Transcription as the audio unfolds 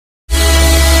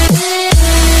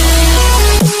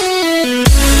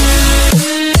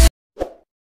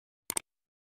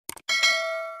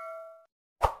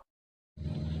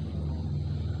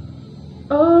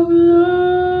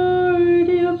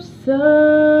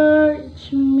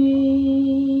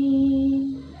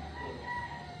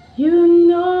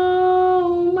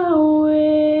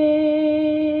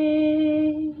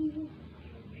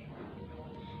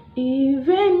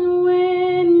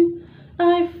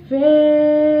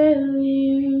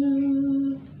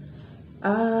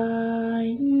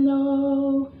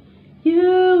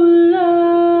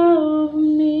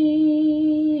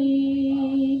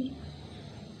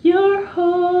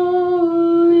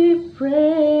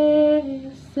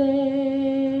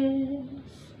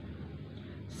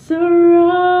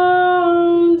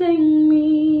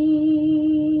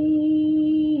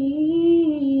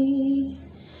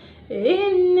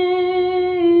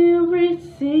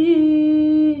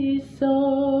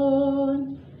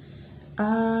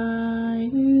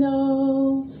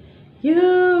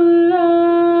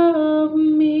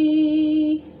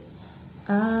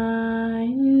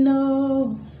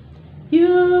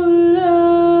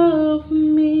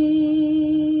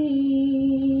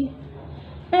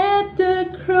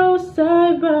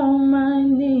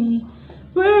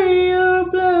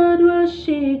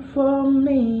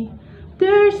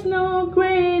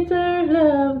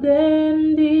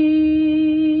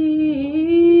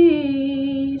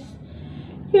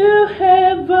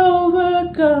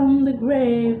overcome the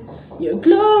grave. Your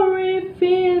glory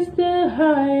fills the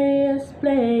highest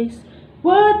place.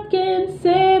 What can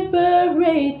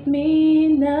separate me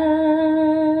now?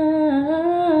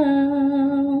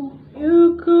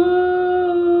 You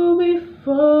go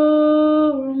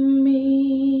before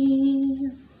me.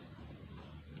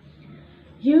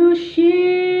 You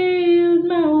shield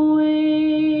my way,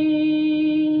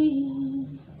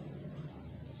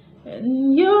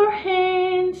 and your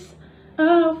hands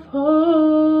upholds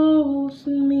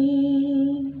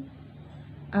me.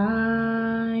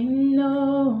 I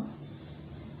know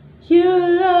you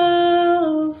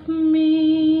love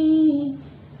me.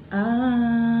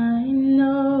 I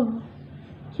know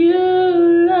you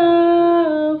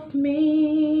love me.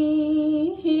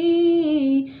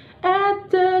 At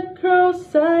the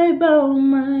cross I bow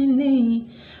my knee,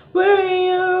 where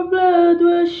your blood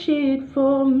was shed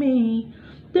for me.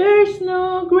 There's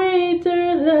no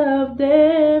greater love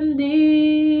than this.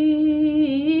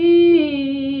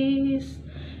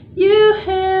 You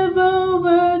have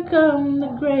overcome the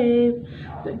grave.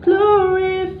 The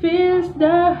glory fills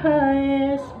the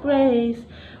highest praise.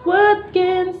 What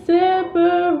can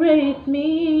separate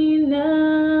me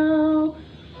now?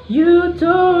 You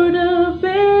tore the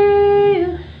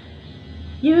veil.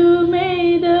 You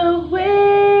made a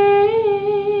way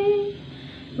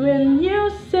when you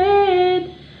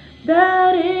said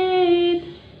that it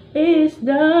is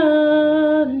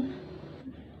done.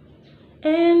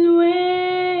 And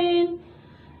when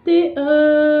the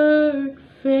earth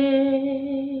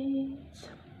fades,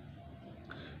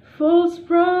 falls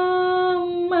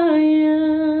from my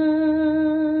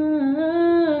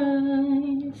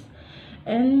eyes,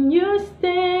 and you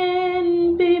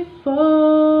stand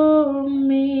before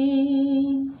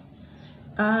me,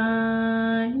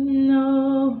 I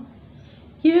know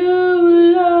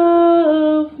you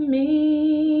love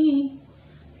me.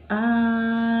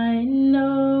 I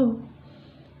know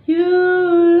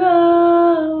you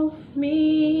love me.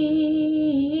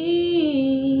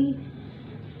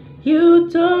 You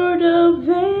tore the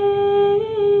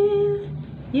veil.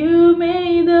 You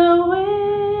made a way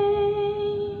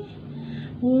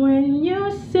when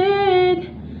you said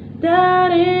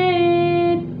that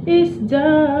it is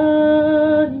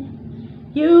done.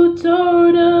 You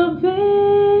tore the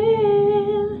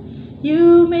veil.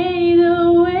 You made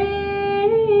a way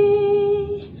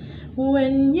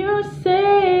when you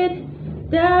said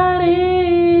that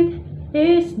it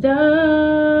is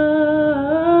done.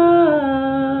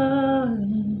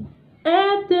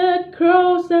 At the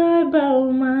cross I bow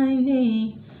my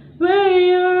knee, where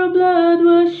your blood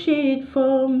was shed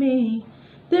for me.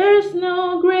 There's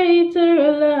no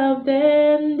greater love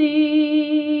than this.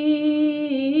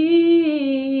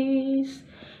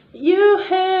 You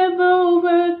have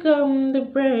overcome the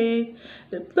grave.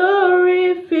 The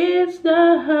glory fills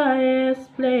the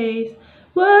highest place.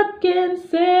 What can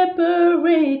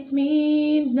separate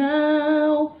me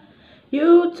now?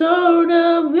 You tore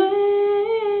the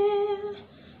veil.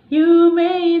 You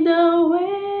made a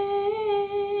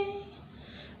way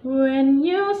when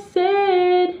you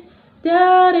said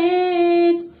that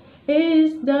it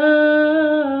is done.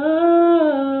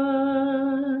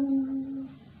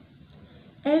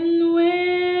 And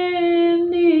when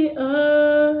the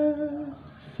earth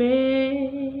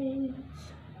fades,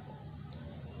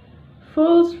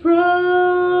 falls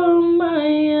from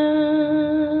my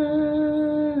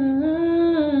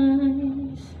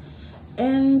eyes,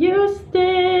 and you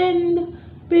stand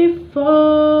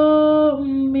before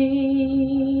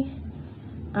me,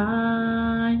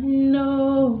 I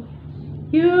know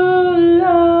you